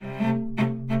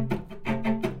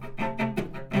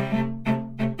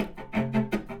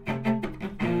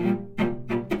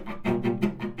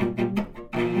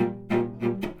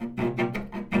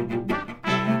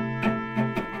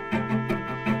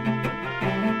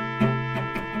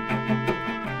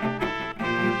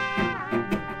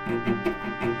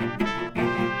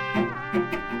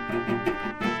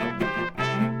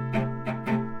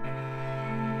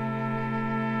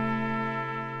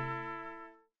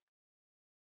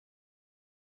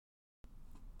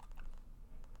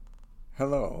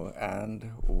Hello,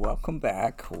 and welcome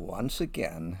back once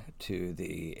again to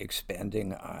the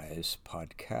Expanding Eyes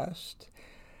podcast,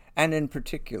 and in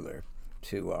particular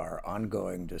to our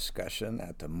ongoing discussion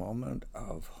at the moment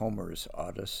of Homer's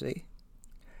Odyssey.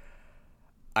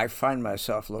 I find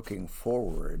myself looking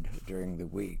forward during the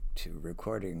week to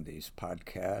recording these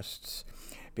podcasts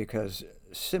because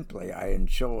simply I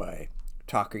enjoy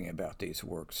talking about these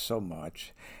works so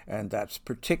much, and that's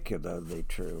particularly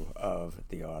true of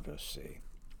the Odyssey.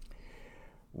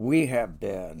 We have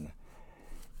been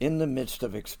in the midst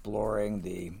of exploring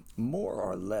the more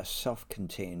or less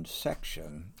self-contained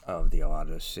section of the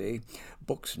Odyssey,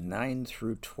 books 9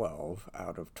 through 12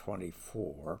 out of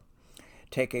 24,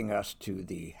 taking us to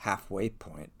the halfway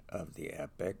point of the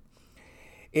epic,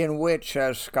 in which,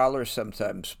 as scholars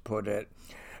sometimes put it,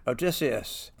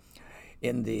 Odysseus,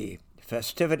 in the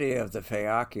festivity of the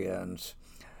Phaeacians,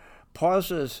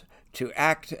 pauses to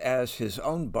act as his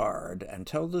own bard and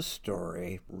tell the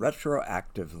story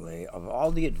retroactively of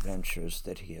all the adventures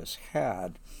that he has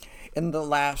had in the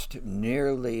last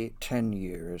nearly 10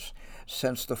 years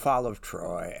since the fall of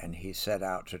Troy and he set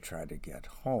out to try to get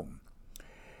home.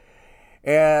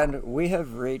 And we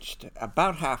have reached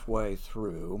about halfway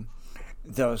through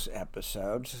those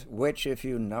episodes, which, if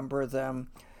you number them,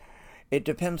 it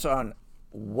depends on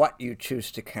what you choose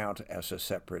to count as a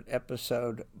separate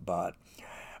episode, but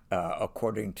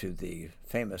according to the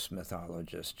famous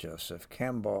mythologist Joseph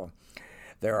Campbell,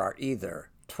 there are either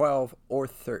 12 or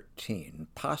 13,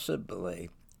 possibly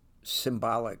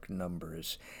symbolic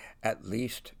numbers. At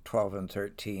least 12 and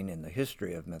 13 in the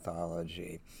history of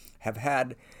mythology have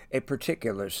had a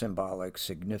particular symbolic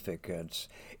significance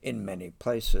in many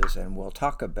places, and we'll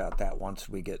talk about that once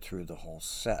we get through the whole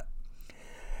set.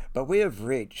 But we have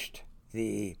reached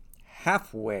the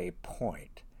halfway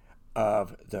point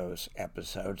of those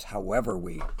episodes, however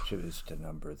we choose to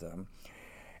number them.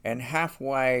 And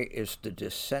halfway is the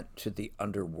descent to the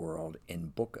underworld in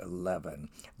Book 11,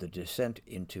 the descent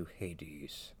into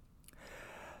Hades.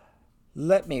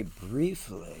 Let me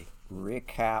briefly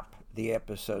recap the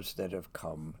episodes that have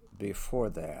come before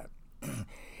that.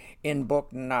 In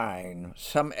Book 9,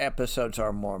 some episodes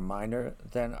are more minor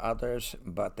than others,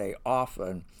 but they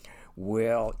often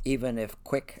will, even if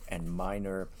quick and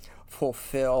minor,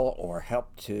 fulfill or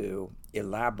help to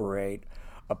elaborate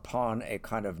upon a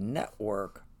kind of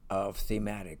network of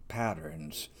thematic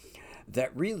patterns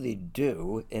that really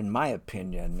do, in my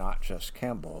opinion, not just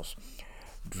Campbell's,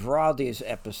 draw these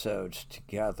episodes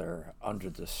together under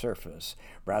the surface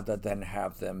rather than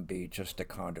have them be just a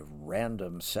kind of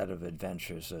random set of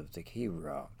adventures of the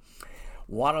hero.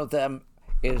 One of them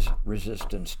is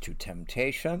resistance to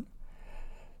temptation,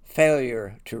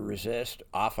 failure to resist,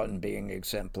 often being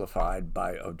exemplified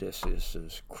by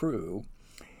Odysseus's crew,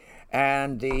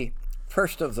 and the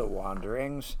first of the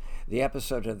wanderings, the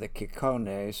episode of the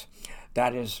Cicones,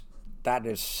 that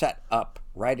is set up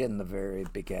right in the very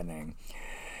beginning.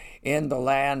 In the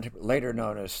land later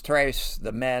known as Thrace,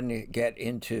 the men get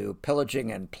into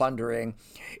pillaging and plundering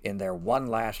in their one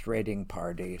last raiding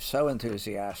party so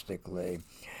enthusiastically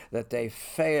that they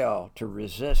fail to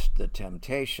resist the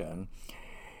temptation,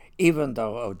 even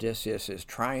though Odysseus is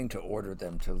trying to order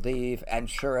them to leave, and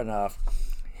sure enough,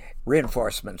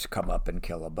 reinforcements come up and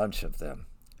kill a bunch of them.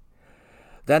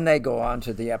 Then they go on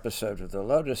to the episode of the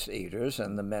Lotus Eaters,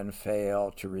 and the men fail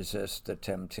to resist the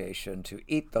temptation to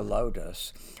eat the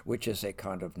lotus, which is a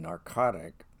kind of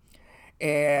narcotic,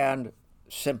 and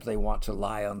simply want to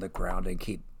lie on the ground and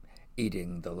keep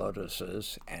eating the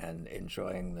lotuses and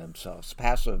enjoying themselves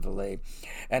passively,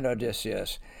 and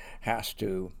Odysseus has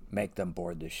to make them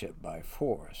board the ship by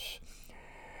force.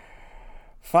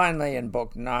 Finally, in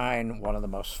Book 9, one of the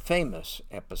most famous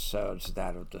episodes,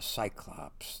 that of the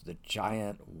Cyclops, the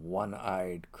giant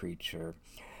one-eyed creature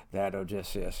that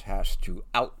Odysseus has to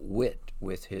outwit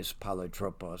with his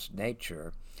polytropos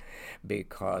nature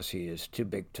because he is too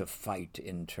big to fight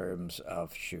in terms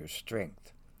of sheer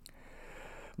strength.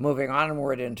 Moving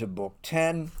onward into Book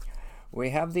 10,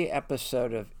 we have the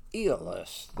episode of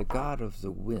Aeolus, the god of the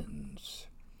winds.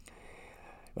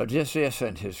 Odysseus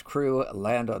and his crew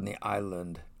land on the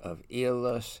island of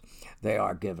Aeolus. They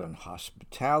are given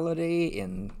hospitality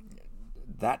in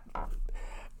that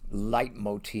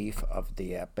leitmotif of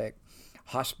the epic,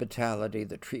 hospitality,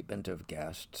 the treatment of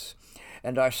guests,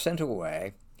 and are sent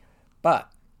away.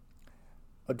 But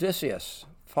Odysseus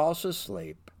falls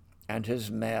asleep, and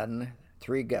his men,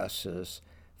 3 guesses,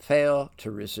 fail to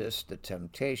resist the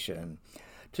temptation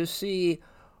to see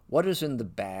what is in the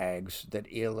bags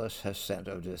that Aeolus has sent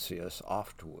Odysseus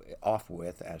off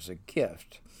with as a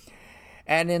gift.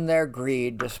 And in their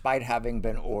greed, despite having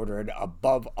been ordered,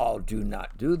 above all, do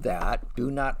not do that,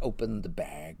 do not open the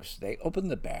bags. They open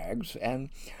the bags, and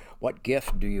what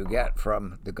gift do you get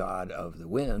from the god of the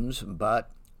winds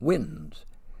but winds?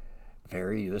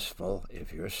 Very useful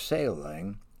if you're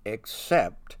sailing,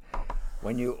 except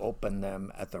when you open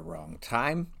them at the wrong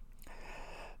time.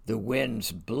 The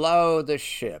winds blow the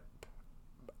ship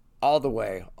all the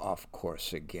way off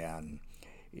course again.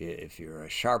 If you're a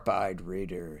sharp-eyed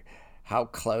reader, how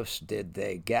close did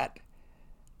they get?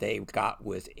 They got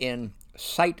within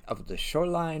sight of the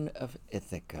shoreline of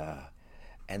Ithaca,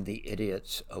 and the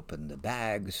idiots open the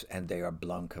bags, and they are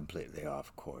blown completely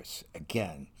off course.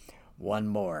 Again, one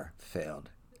more failed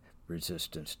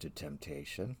resistance to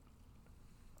temptation.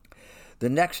 The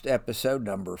next episode,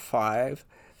 number 5,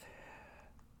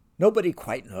 nobody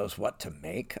quite knows what to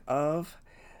make of.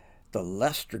 The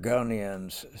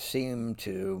Laestrygonians seem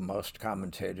to most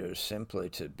commentators simply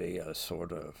to be a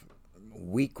sort of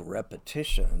weak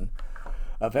repetition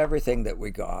of everything that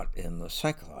we got in the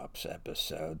Cyclops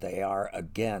episode. They are,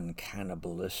 again,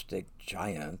 cannibalistic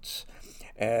giants,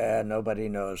 and nobody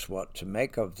knows what to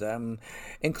make of them,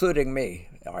 including me.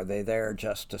 Are they there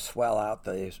just to swell out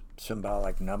the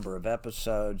symbolic number of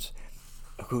episodes?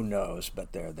 Who knows,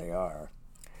 but there they are.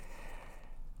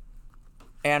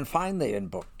 And finally, in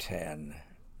Book 10,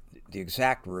 the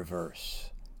exact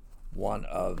reverse, one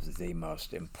of the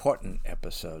most important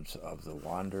episodes of The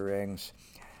Wanderings.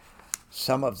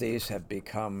 Some of these have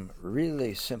become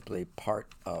really simply part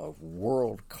of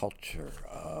world culture,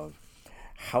 of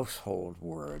household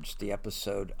words. The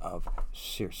episode of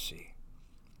Circe.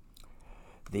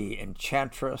 The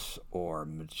enchantress or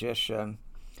magician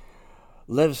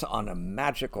lives on a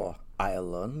magical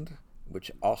island,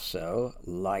 which also,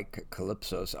 like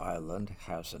Calypso's island,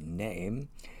 has a name.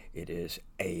 It is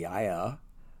Aiaia.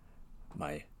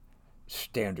 My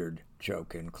standard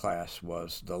joke in class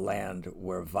was the land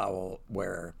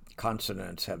where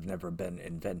consonants have never been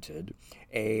invented.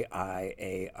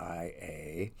 Aiaia,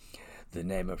 the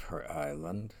name of her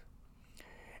island.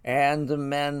 And the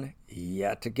men,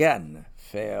 yet again,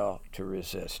 fail to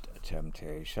resist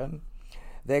temptation.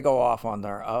 They go off on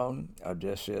their own.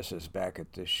 Odysseus is back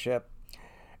at the ship,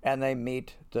 and they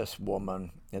meet this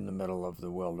woman in the middle of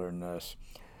the wilderness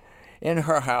in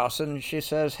her house, and she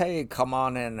says, "Hey, come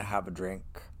on in and have a drink."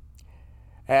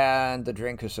 And the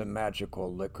drink is a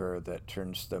magical liquor that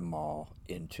turns them all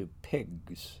into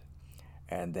pigs,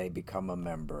 and they become a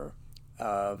member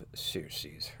of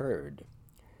Circe's herd.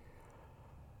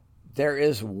 There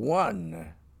is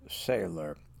one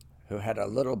sailor who had a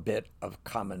little bit of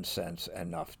common sense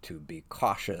enough to be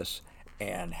cautious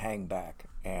and hang back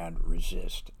and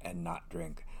resist and not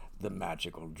drink the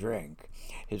magical drink.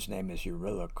 His name is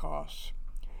Eurylochos.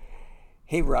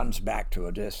 He runs back to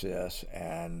Odysseus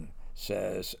and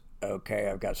says, "Okay,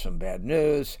 I've got some bad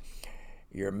news.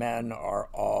 Your men are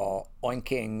all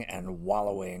oinking and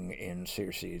wallowing in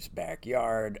Circe's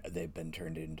backyard. They've been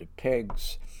turned into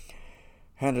pigs."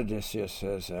 And Odysseus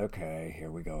says, "Okay,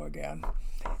 here we go again,"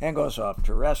 and goes off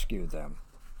to rescue them.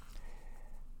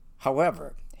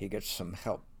 However, he gets some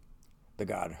help. The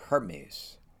god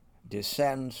Hermes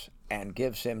descends and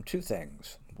gives him two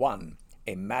things. One,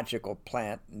 a magical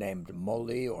plant named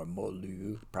Moli, or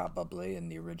Molu, probably in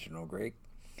the original Greek,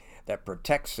 that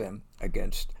protects him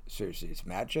against Circe's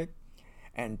magic.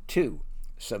 And two,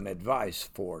 some advice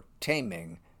for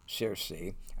taming Circe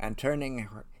and turning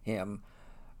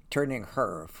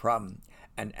her from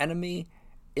an enemy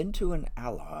into an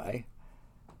ally,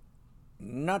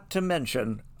 not to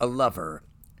mention a lover.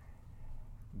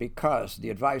 Because the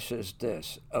advice is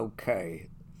this: okay,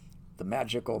 the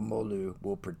magical Molu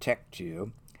will protect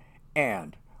you,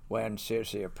 and when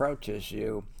Circe approaches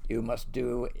you, you must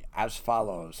do as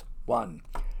follows. 1,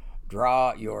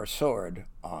 draw your sword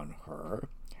on her,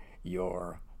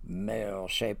 your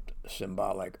male-shaped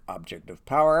symbolic object of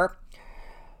power.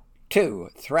 2,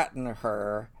 threaten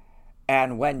her,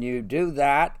 and when you do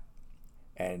that,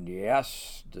 and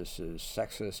yes, this is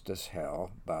sexist as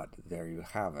hell, but there you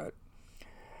have it,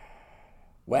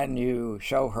 when you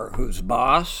show her who's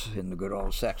boss, in the good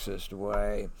old sexist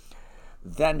way,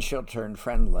 then she'll turn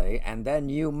friendly, and then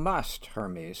you must,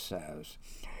 Hermes says,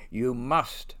 you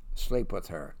must sleep with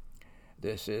her.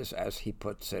 This is, as he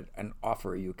puts it, an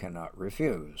offer you cannot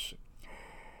refuse.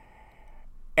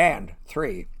 And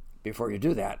 3, before you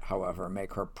do that, however,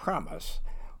 make her promise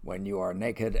when you are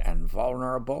naked and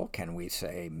vulnerable, can we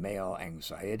say male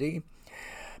anxiety?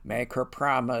 Make her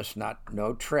promise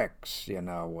no tricks,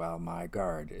 while my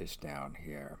guard is down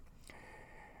here.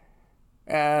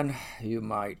 And you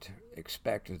might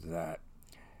expect that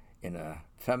in a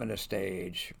feminist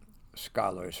age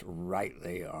scholars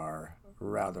rightly are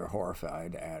rather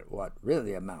horrified at what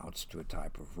really amounts to a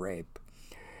type of rape.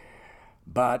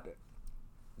 But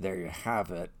there you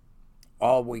have it.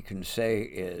 All we can say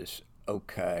is,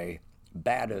 okay,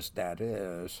 bad as that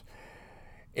is,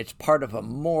 it's part of a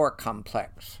more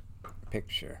complex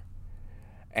picture.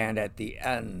 And at the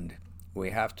end,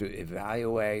 we have to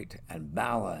evaluate and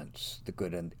balance the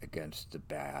good against the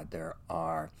bad. There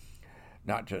are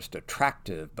not just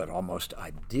attractive, but almost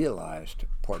idealized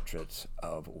portraits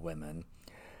of women,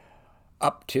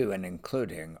 up to and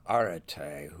including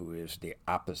Arete, who is the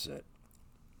opposite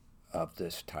of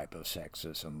this type of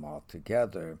sexism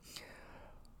altogether.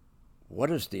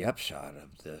 What is the upshot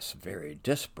of this very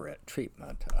disparate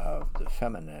treatment of the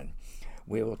feminine?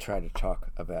 We will try to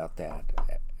talk about that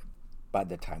by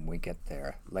the time we get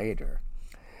there later.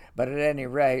 But at any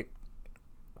rate,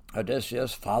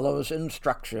 Odysseus follows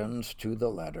instructions to the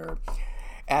letter,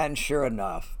 and sure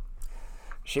enough,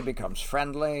 she becomes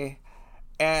friendly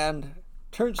and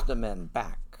turns the men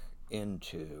back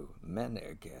into men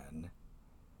again.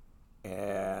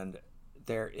 And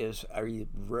there is a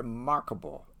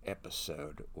remarkable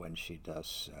episode when she does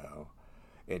so.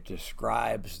 It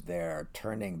describes their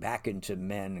turning back into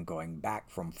men, going back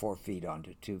from 4 feet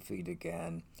onto 2 feet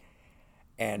again,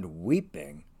 and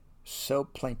weeping so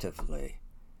plaintively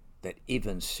that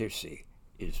even Circe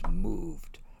is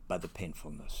moved by the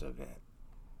painfulness of it.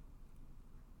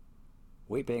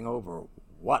 Weeping over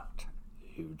what?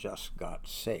 You just got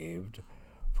saved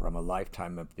from a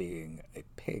lifetime of being a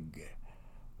pig.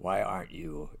 Why aren't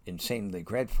you insanely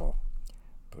grateful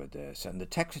for this? And the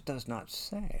text does not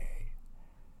say.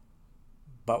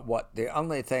 But the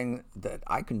only thing that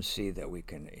I can see that we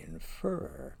can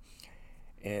infer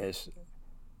is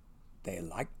they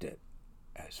liked it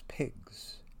as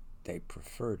pigs. They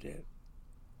preferred it.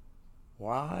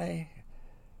 Why?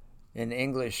 In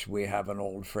English, we have an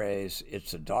old phrase,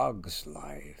 it's a dog's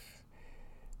life.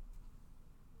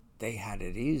 They had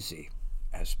it easy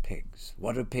as pigs.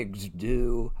 What do pigs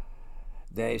do?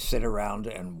 They sit around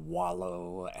and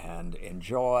wallow and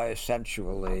enjoy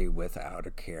sensually without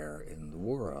a care in the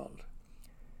world.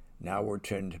 Now we're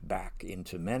turned back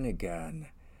into men again,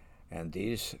 and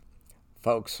these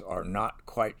folks are not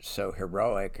quite so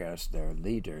heroic as their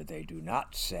leader. They do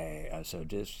not say, as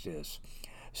Odysseus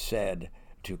said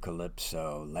to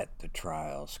Calypso, let the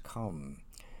trials come.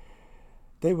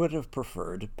 They would have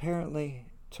preferred, apparently,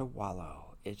 to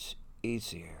wallow. It's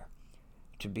easier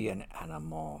to be an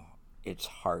animal. It's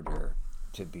harder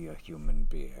to be a human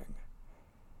being.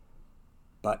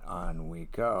 But on we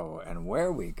go, and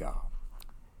where we go.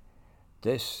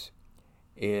 This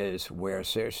is where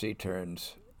Circe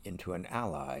turns into an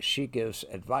ally. She gives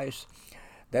advice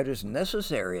that is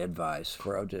necessary advice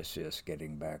for Odysseus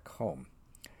getting back home.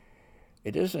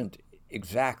 It isn't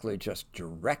exactly just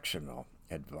directional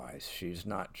advice. She's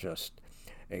not just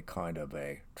a kind of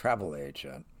a travel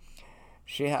agent.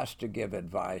 She has to give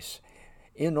advice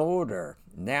in order,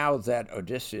 now that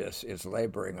Odysseus is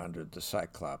laboring under the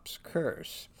Cyclops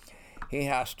curse, he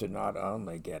has to not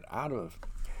only get out of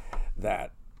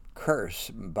that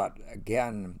curse, but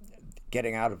again,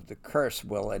 getting out of the curse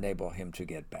will enable him to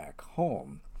get back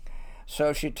home.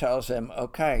 So she tells him,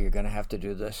 okay, you're going to have to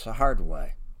do this the hard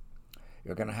way.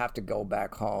 You're going to have to go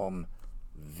back home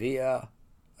via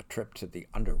a trip to the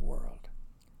underworld,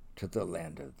 to the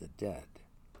land of the dead.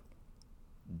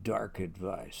 Dark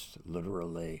advice,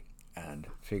 literally and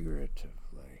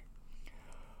figuratively.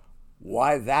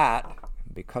 Why that?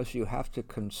 Because you have to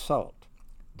consult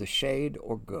the shade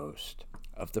or ghost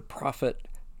of the prophet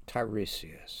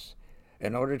Tiresias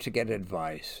in order to get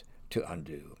advice to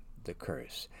undo the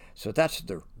curse. So that's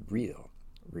the real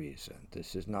reason.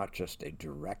 This is not just a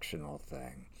directional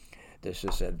thing. This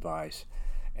is advice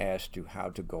as to how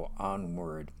to go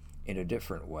onward in a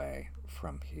different way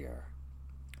from here.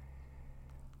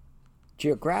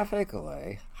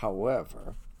 Geographically,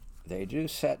 however, they do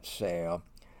set sail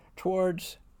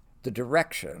towards the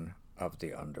direction of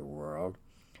the underworld,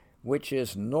 which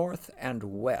is north and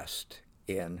west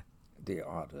in the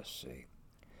Odyssey.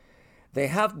 They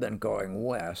have been going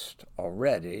west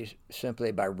already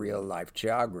simply by real-life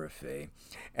geography,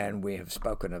 and we have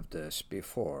spoken of this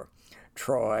before.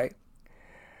 Troy,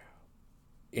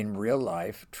 in real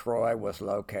life, Troy was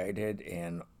located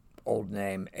in Old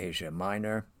Name Asia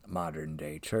Minor,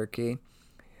 modern-day Turkey.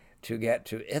 To get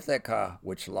to Ithaca,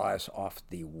 which lies off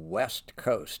the west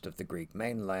coast of the Greek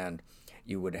mainland,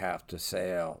 you would have to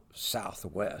sail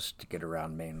southwest to get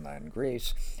around mainland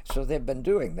Greece. So they've been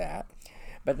doing that.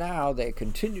 But now they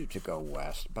continue to go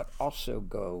west, but also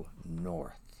go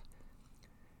north.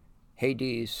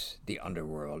 Hades, the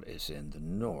underworld, is in the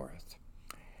north.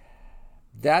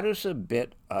 That is a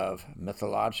bit of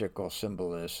mythological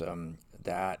symbolism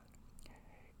that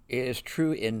is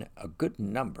true in a good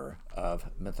number of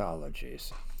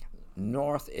mythologies.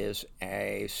 North is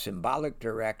a symbolic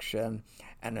direction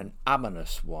and an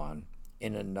ominous one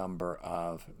in a number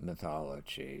of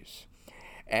mythologies.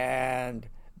 And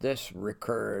this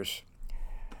recurs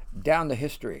down the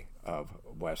history of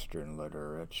Western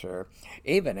literature,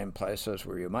 even in places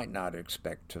where you might not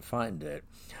expect to find it.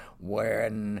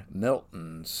 When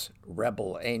Milton's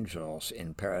rebel angels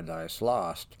in Paradise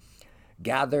Lost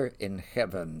gather in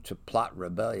heaven to plot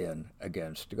rebellion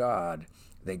against God,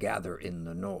 they gather in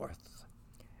the north.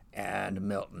 And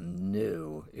Milton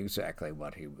knew exactly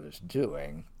what he was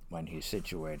doing when he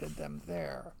situated them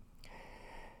there.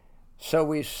 So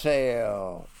we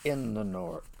sail in the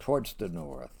north, towards the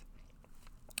north,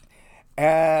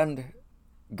 and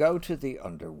go to the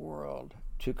underworld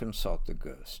to consult the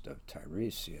ghost of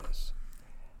Tiresias.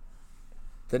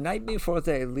 The night before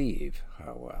they leave,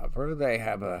 however, they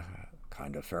have a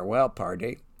kind of farewell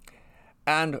party,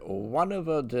 and one of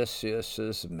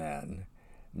Odysseus's men,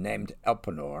 named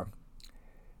Elpenor,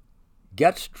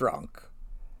 gets drunk,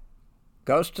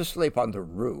 goes to sleep on the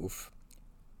roof,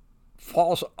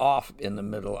 falls off in the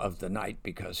middle of the night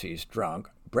because he's drunk,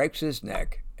 breaks his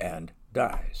neck, and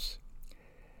dies.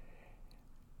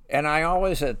 And I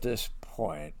always at this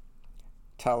point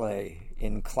tell a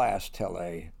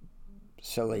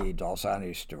silly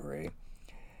Dalsani story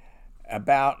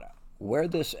about where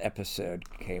this episode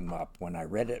came up when I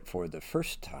read it for the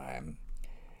first time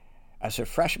as a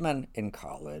freshman in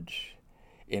college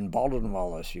in Baldwin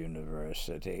Wallace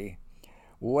University,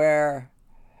 where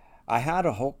I had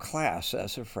a whole class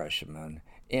as a freshman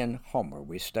in Homer.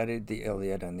 We studied the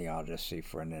Iliad and the Odyssey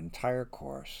for an entire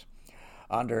course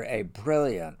under a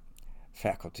brilliant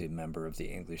faculty member of the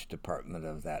English department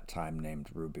of that time named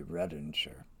Ruby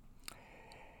Redinger.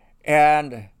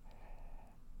 And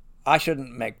I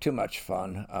shouldn't make too much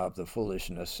fun of the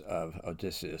foolishness of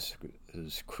Odysseus'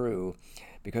 crew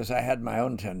because I had my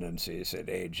own tendencies at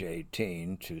age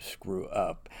 18 to screw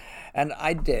up. And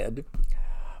I did.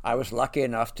 I was lucky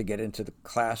enough to get into the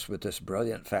class with this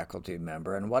brilliant faculty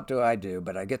member, and what do?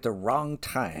 But I get the wrong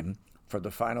time for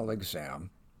the final exam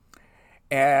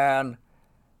and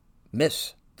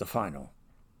miss the final.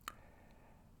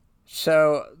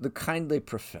 So the kindly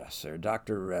professor,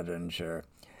 Dr. Redinger,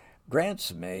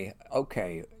 grants me,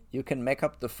 okay, you can make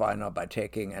up the final by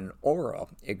taking an oral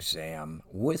exam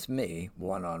with me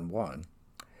one-on-one.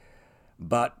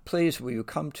 But please, will you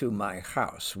come to my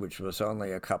house, which was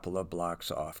only a couple of blocks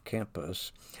off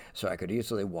campus, so I could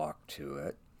easily walk to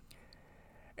it.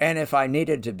 And if I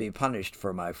needed to be punished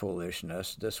for my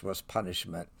foolishness, this was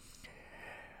punishment.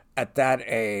 At that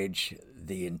age,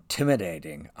 the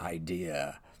intimidating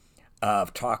idea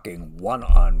of talking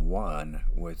one-on-one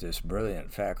with this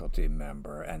brilliant faculty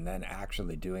member and then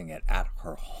actually doing it at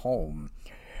her home.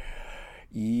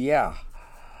 Yeah,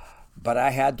 but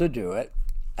I had to do it,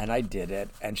 and I did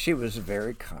it, and she was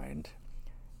very kind.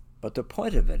 But the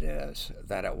point of it is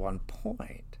that at one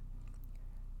point,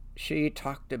 she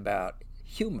talked about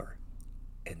humor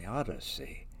in the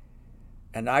Odyssey.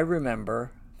 And I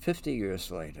remember 50 years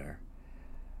later,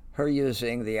 her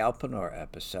using the Elpenor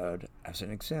episode as an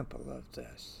example of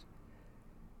this.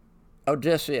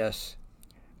 Odysseus,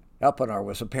 Elpenor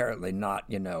was apparently not,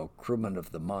 crewman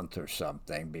of the month or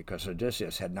something, because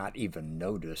Odysseus had not even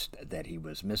noticed that he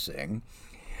was missing.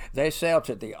 They sail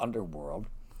to the underworld,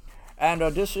 and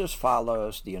Odysseus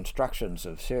follows the instructions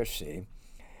of Circe.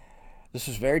 This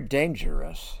is very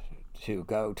dangerous to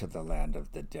go to the land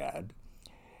of the dead.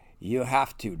 You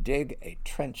have to dig a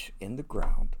trench in the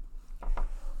ground,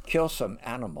 kill some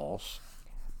animals,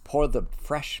 pour the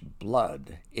fresh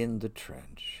blood in the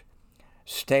trench,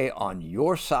 stay on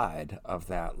your side of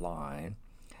that line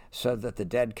so that the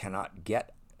dead cannot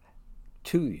get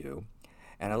to you,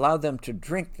 and allow them to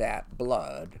drink that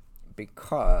blood,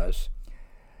 because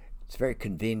it's very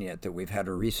convenient that we've had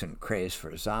a recent craze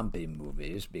for zombie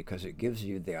movies, because it gives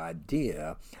you the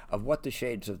idea of what the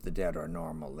shades of the dead are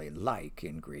normally like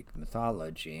in Greek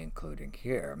mythology, including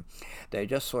here. They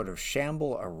just sort of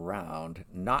shamble around,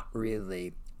 not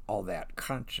really all that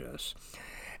conscious,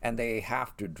 and they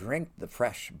have to drink the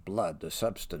fresh blood, the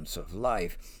substance of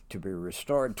life, to be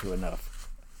restored to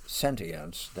enough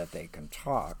sentience that they can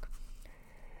talk.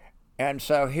 And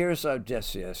so here's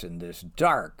Odysseus in this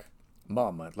dark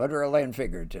moment, literally and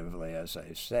figuratively, as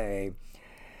I say,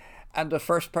 and the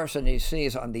first person he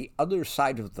sees on the other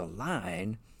side of the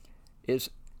line is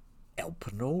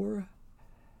Elpenor.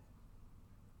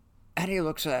 And he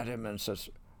looks at him and says,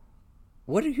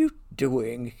 "What are you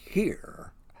doing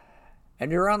here?"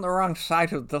 and you're on the wrong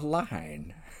side of the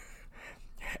line.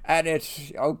 And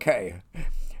it's okay.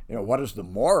 What is the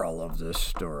moral of this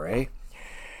story?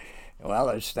 Well,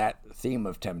 it's that theme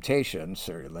of temptation,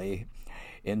 certainly,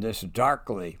 in this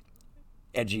darkly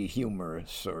edgy humor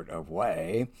sort of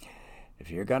way.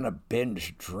 If you're going to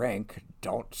binge drink,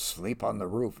 don't sleep on the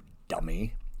roof,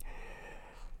 dummy.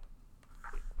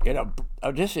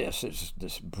 Odysseus is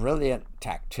this brilliant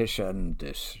tactician,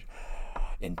 this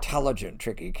intelligent,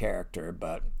 tricky character,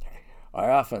 but I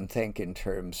often think in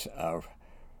terms of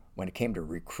when it came to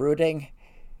recruiting,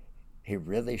 he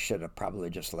really should have probably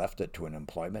just left it to an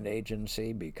employment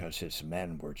agency because his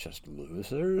men were just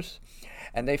losers.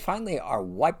 And they finally are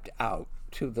wiped out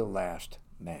to the last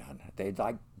man. They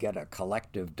get a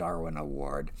collective Darwin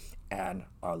Award and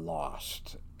are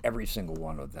lost, every single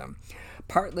one of them.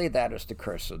 Partly that is the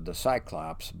curse of the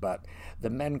Cyclops, but the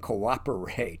men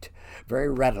cooperate very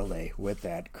readily with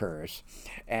that curse,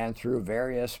 and through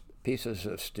various pieces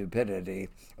of stupidity,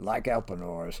 like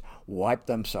Elpenor's, wipe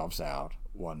themselves out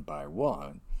one by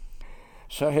one.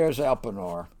 So here's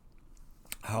Elpenor.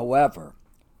 However,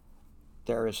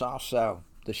 there is also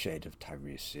the shade of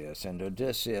Tiresias, and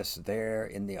Odysseus there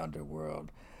in the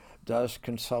underworld does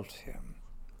consult him.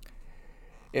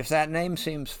 If that name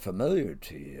seems familiar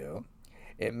to you,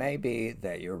 it may be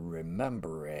that you're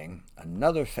remembering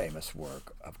another famous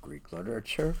work of Greek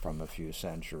literature from a few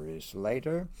centuries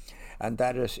later, and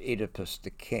that is Oedipus the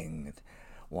King,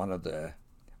 one of the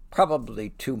probably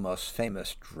two most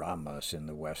famous dramas in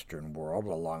the Western world,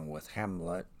 along with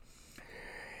Hamlet.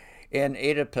 In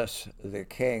Oedipus the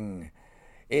King,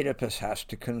 Oedipus has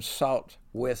to consult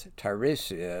with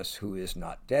Tiresias, who is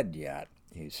not dead yet.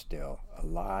 He's still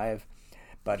alive,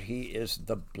 but he is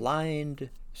the blind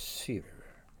seer.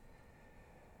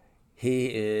 He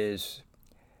is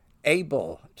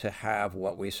able to have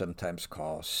what we sometimes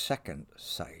call second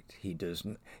sight. He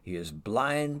is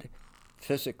blind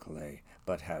physically,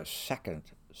 but has second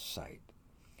sight.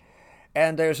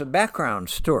 And there's a background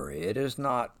story. It is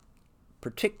not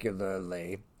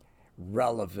particularly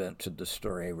relevant to the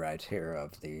story right here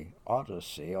of the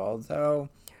Odyssey, although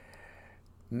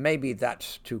maybe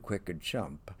that's too quick a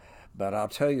jump. But I'll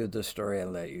tell you the story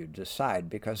and let you decide,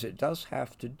 because it does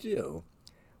have to do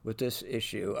with this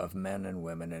issue of men and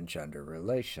women and gender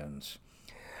relations.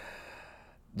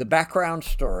 The background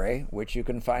story, which you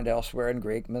can find elsewhere in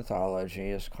Greek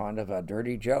mythology, is kind of a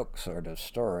dirty joke sort of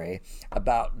story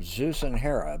about Zeus and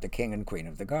Hera, the king and queen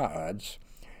of the gods,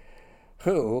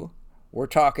 who were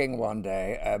talking one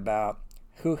day about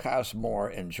who has more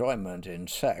enjoyment in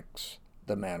sex,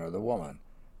 the man or the woman.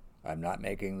 I'm not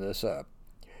making this up.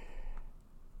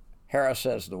 Hera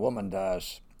says the woman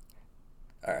does.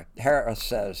 Hera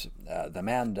says the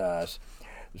man does.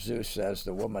 Zeus says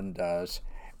the woman does.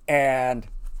 And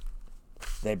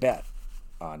they bet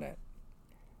on it.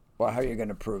 Well, how are you going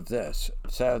to prove this?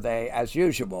 So they, as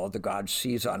usual, the gods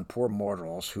seize on poor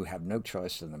mortals who have no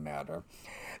choice in the matter.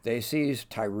 They seize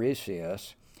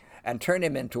Tiresias and turn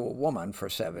him into a woman for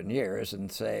 7 years and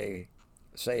they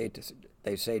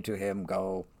say to him,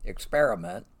 go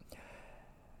experiment.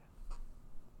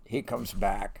 He comes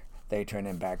back. They turn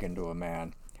him back into a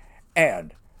man.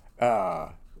 And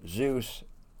Zeus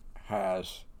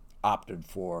has opted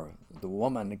for the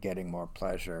woman getting more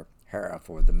pleasure, Hera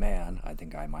for the man. I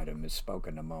think I might have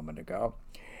misspoken a moment ago.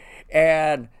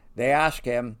 And they ask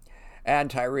him, and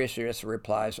Tiresias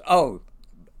replies, oh,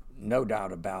 no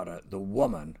doubt about it, the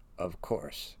woman, of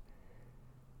course.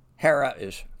 Hera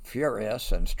is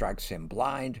furious and strikes him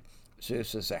blind.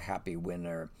 Zeus is a happy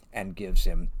winner and gives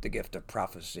him the gift of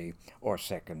prophecy or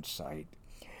second sight.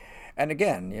 And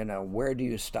again, where do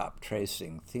you stop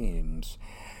tracing themes?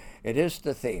 It is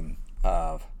the theme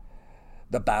of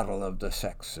the battle of the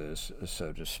sexes,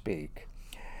 so to speak.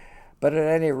 But at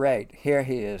any rate, here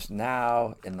he is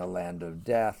now in the land of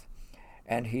death,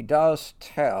 and he does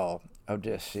tell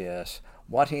Odysseus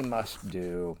what he must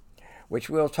do, which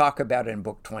we'll talk about in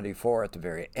Book 24 at the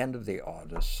very end of the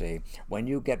Odyssey. When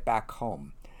you get back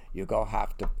home, you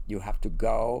have to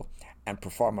go and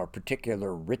perform a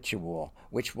particular ritual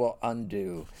which will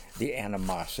undo the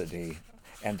animosity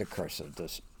and the curse of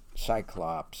the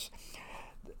Cyclops.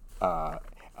 A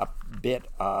bit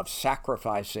of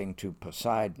sacrificing to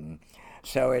Poseidon.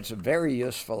 So it's very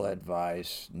useful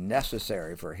advice,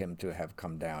 necessary for him to have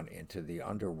come down into the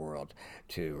underworld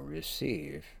to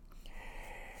receive.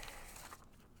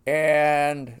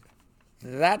 And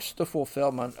that's the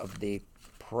fulfillment of the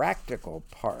practical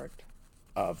part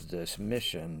of this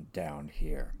mission down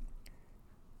here.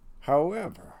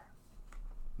 However,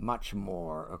 much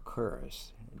more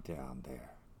occurs down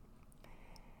there.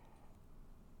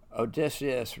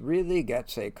 Odysseus really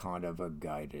gets a kind of a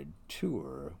guided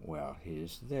tour while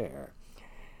he's there,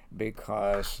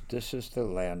 because this is the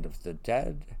land of the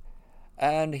dead,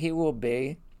 and he will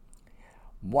be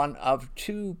one of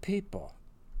two people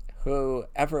who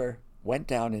ever went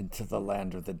down into the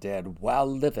land of the dead while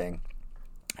living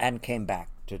and came back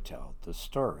to tell the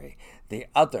story, the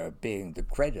other being the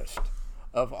greatest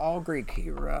of all Greek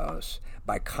heroes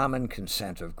by common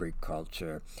consent of Greek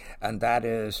culture, and that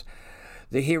is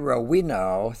the hero we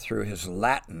know through his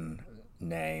Latin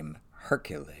name,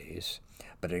 Hercules,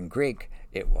 but in Greek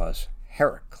it was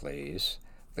Heracles,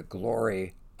 the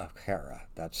glory of Hera.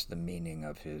 That's the meaning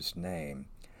of his name.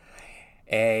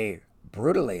 A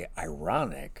brutally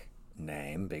ironic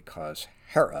name because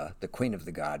Hera, the queen of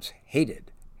the gods,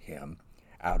 hated him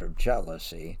out of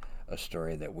jealousy, a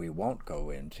story that we won't go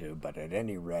into, but at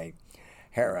any rate,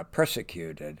 Hera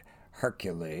persecuted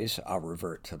Hercules. I'll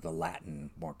revert to the Latin,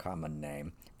 more common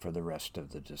name for the rest of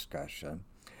the discussion.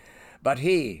 But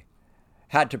he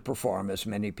had to perform, as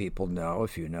many people know.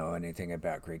 If you know anything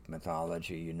about Greek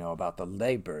mythology, you know about the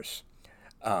labors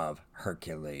of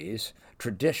Hercules,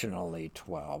 traditionally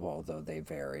 12, although they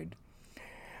varied.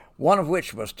 One of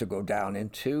which was to go down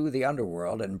into the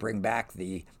underworld and bring back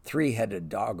the three-headed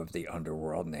dog of the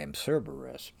underworld named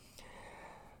Cerberus.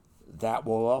 That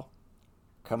will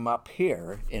come up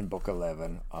here in Book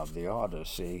 11 of the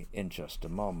Odyssey in just a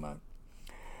moment.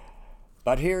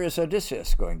 But here is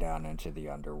Odysseus going down into the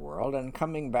underworld and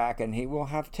coming back, and he will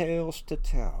have tales to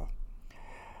tell.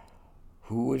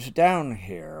 Who is down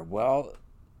here? Well,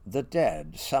 the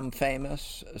dead, some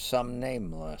famous, some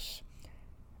nameless,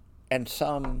 and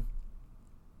some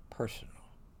personal.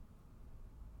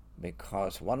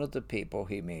 Because one of the people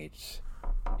he meets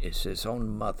is his own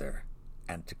mother,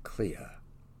 Anticlea.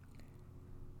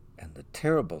 And the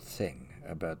terrible thing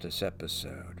about this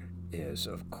episode is,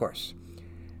 of course,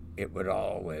 it would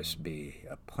always be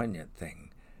a poignant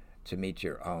thing to meet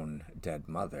your own dead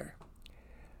mother.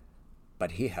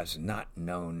 But he has not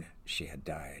known she had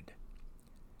died.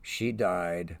 She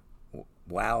died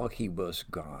while he was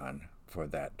gone for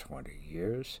that 20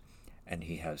 years, and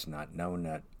he has not known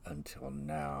it until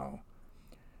now.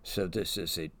 So this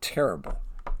is a terrible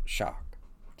shock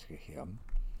to him.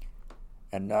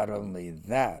 And not only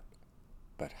that,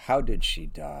 but how did she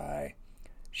die?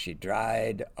 She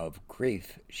died of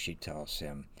grief, she tells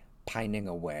him, pining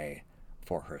away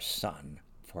for her son,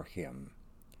 for him.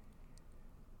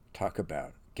 Talk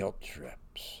about guilt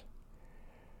trips.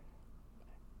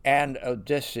 And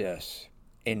Odysseus,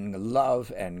 in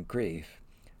love and grief,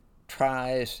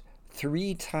 tries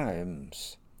 3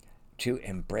 times to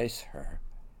embrace her,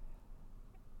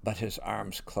 but his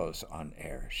arms close on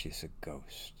air. She's a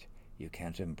ghost. You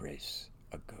can't embrace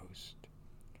a ghost.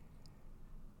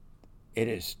 It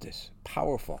is this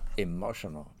powerful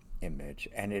emotional image,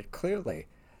 and it clearly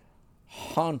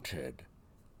haunted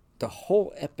the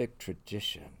whole epic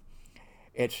tradition.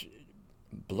 It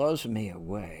blows me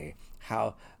away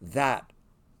how that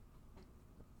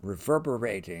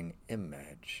reverberating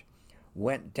image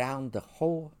went down the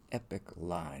whole epic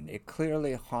line. It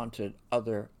clearly haunted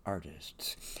other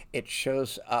artists. It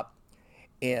shows up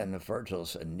in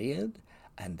Virgil's Aeneid,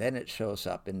 and then it shows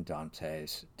up in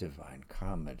Dante's Divine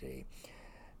Comedy.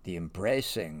 The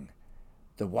embracing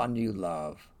the one you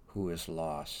love who is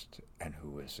lost and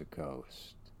who is a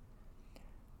ghost.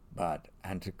 But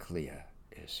Anticlea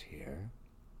is here.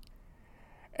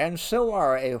 And so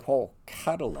are a whole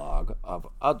catalog of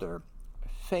other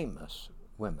famous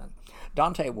women.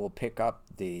 Dante will pick up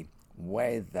the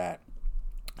way that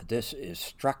this is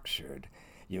structured.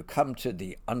 You come to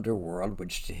the underworld,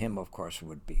 which to him, of course,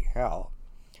 would be hell,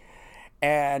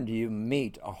 and you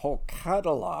meet a whole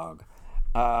catalog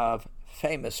of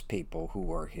famous people who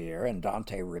were here, and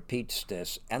Dante repeats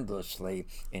this endlessly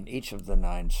in each of the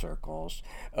 9 circles.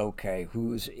 Okay,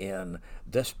 who's in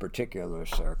this particular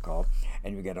circle?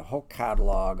 And you get a whole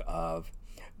catalog of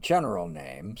general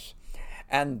names,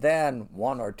 and then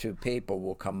 1 or 2 people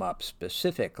will come up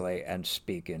specifically and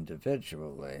speak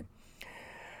individually.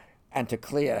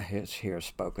 Anticlea is here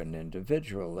spoken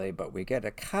individually, but we get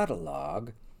a catalog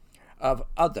of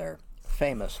other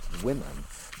famous women.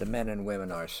 The men and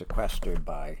women are sequestered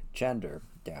by gender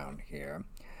down here.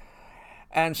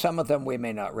 And some of them we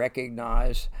may not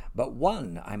recognize, but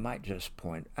one I might just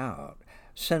point out,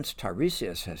 since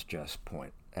Tiresias has just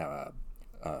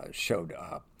showed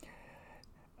up,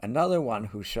 another one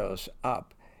who shows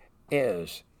up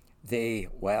is the,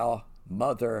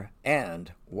 mother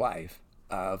and wife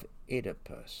of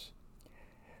Oedipus,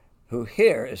 who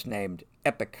here is named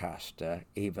Epicasta,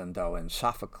 even though in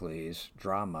Sophocles'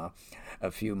 drama a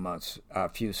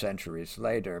few centuries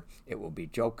later it will be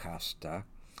Jocasta,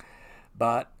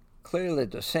 but clearly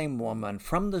the same woman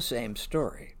from the same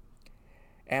story.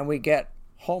 And we get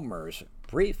Homer's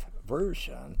brief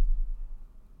version,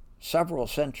 several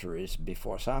centuries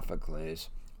before Sophocles,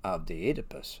 of the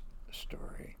Oedipus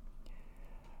story,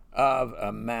 of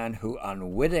a man who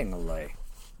unwittingly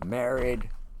married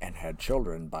and had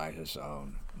children by his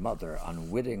own mother,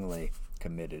 unwittingly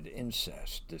committed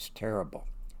incest, this terrible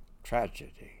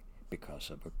tragedy because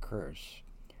of a curse.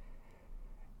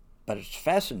 But it's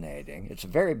fascinating. It's a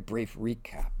very brief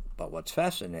recap, but what's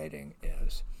fascinating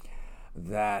is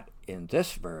that in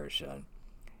this version,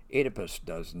 Oedipus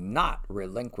does not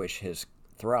relinquish his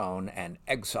throne and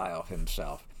exile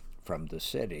himself from the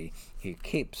city. He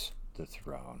keeps the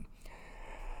throne.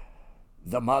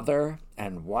 The mother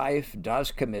and wife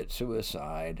does commit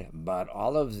suicide, but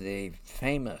all of the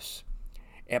famous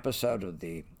episode of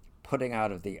the putting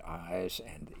out of the eyes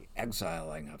and the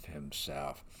exiling of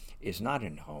himself is not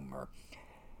in Homer,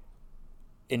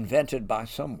 invented by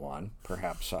someone,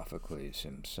 perhaps Sophocles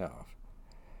himself.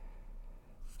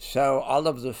 So all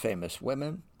of the famous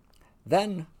women,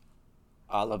 then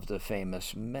all of the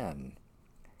famous men,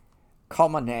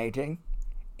 culminating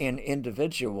in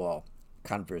individual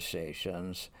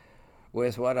conversations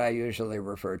with what I usually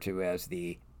refer to as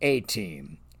the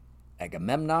A-team.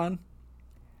 Agamemnon,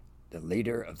 the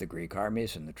leader of the Greek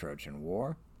armies in the Trojan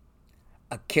War.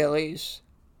 Achilles,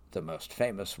 the most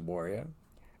famous warrior,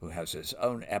 who has his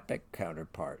own epic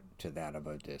counterpart to that of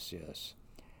Odysseus.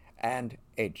 And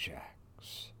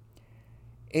Ajax.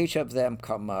 Each of them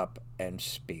come up and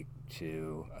speak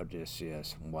to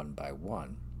Odysseus one by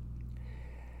one.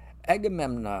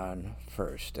 Agamemnon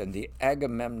first, and the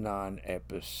Agamemnon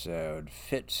episode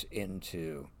fits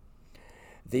into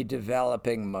the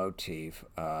developing motif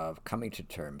of coming to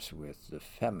terms with the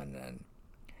feminine.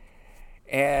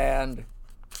 And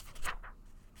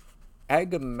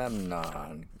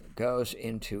Agamemnon goes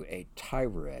into a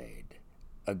tirade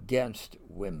against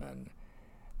women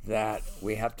that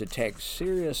we have to take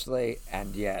seriously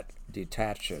and yet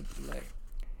detachedly.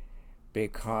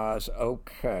 Because,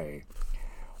 okay,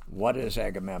 what is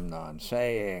Agamemnon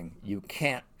saying? You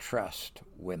can't trust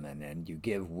women, and you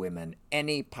give women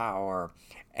any power,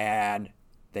 and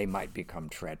they might become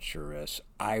treacherous.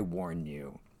 I warn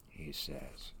you, he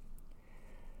says.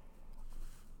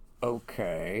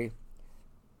 Okay,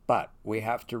 but we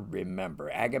have to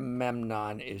remember,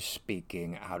 Agamemnon is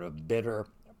speaking out of bitter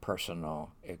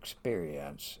personal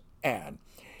experience, and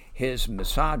his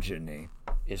misogyny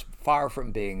is far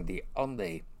from being the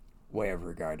only way of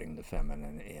regarding the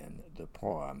feminine in the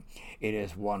poem. It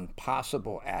is one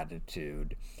possible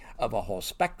attitude of a whole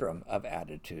spectrum of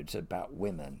attitudes about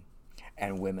women,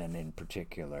 and women in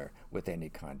particular with any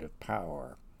kind of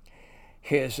power.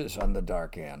 His is on the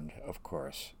dark end, of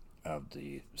course, of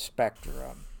the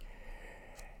spectrum.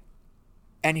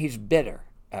 And he's bitter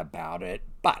about it,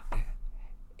 but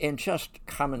in just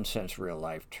common sense real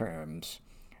life terms,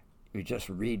 you just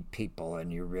read people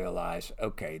and you realize,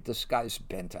 okay, this guy's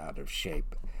bent out of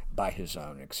shape by his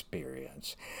own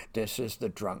experience. This is the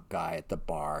drunk guy at the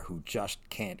bar who just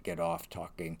can't get off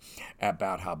talking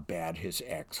about how bad his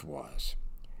ex was.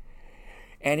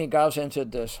 And he goes into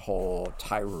this whole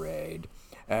tirade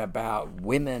about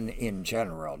women in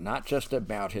general, not just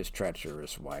about his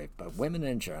treacherous wife, but women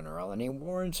in general. And he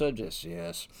warns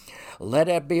Odysseus, let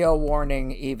it be a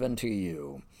warning even to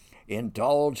you.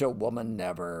 Indulge a woman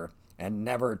never, and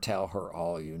never tell her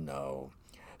all you know.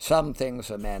 Some things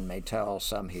a man may tell,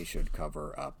 some he should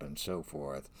cover up, and so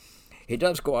forth. He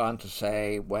does go on to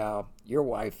say, well, your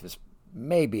wife is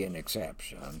maybe an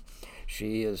exception.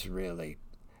 She is really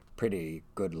pretty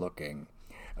good-looking,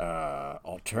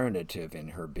 alternative in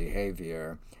her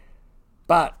behavior.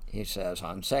 But, he says,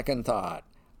 on second thought,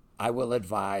 I will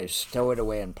advise, stow it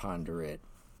away and ponder it.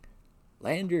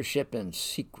 Land your ship in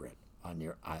secret on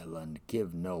your island,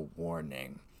 give no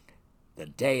warning. The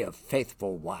day of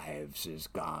faithful wives is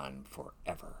gone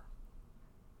forever.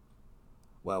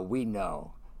 Well, we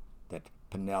know that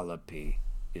Penelope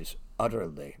is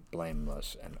utterly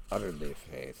blameless and utterly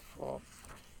faithful,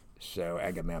 so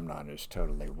Agamemnon is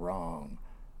totally wrong.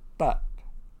 But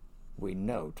we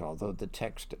note, although the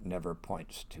text never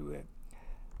points to it,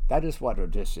 that is what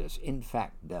Odysseus in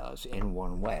fact does in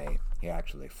one way. He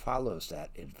actually follows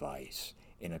that advice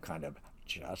in a kind of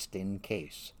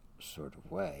just-in-case sort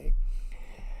of way,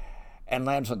 and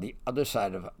lands on the other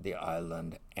side of the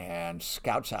island and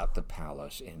scouts out the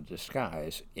palace in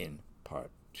disguise in part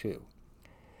 2.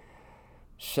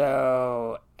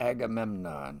 So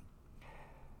Agamemnon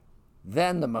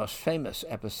Then the most famous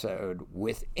episode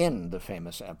within the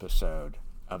famous episode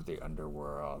of the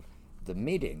underworld, the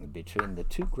meeting between the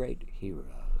two great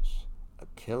heroes,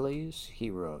 Achilles,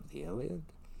 hero of the Iliad,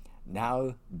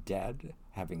 now dead,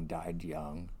 having died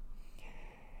young,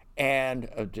 and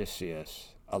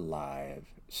Odysseus, alive,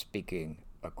 speaking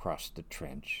across the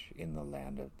trench in the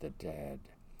land of the dead.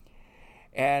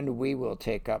 And we will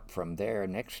take up from there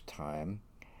next time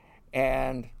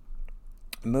and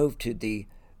move to the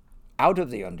out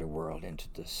of the underworld into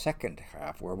the second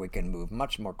half, where we can move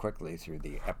much more quickly through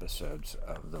the episodes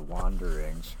of the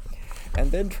Wanderings,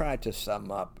 and then try to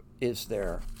sum up, is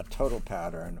there a total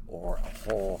pattern or a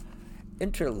whole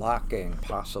interlocking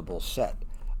possible set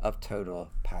of total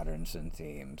patterns and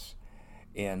themes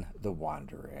in the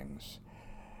Wanderings?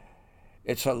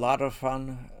 It's a lot of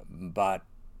fun, but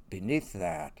beneath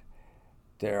that,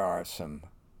 there are some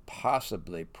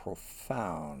possibly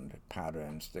profound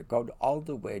patterns that go all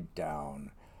the way down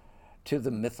to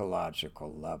the mythological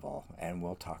level, and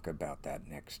we'll talk about that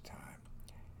next time.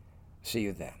 See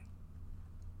you then.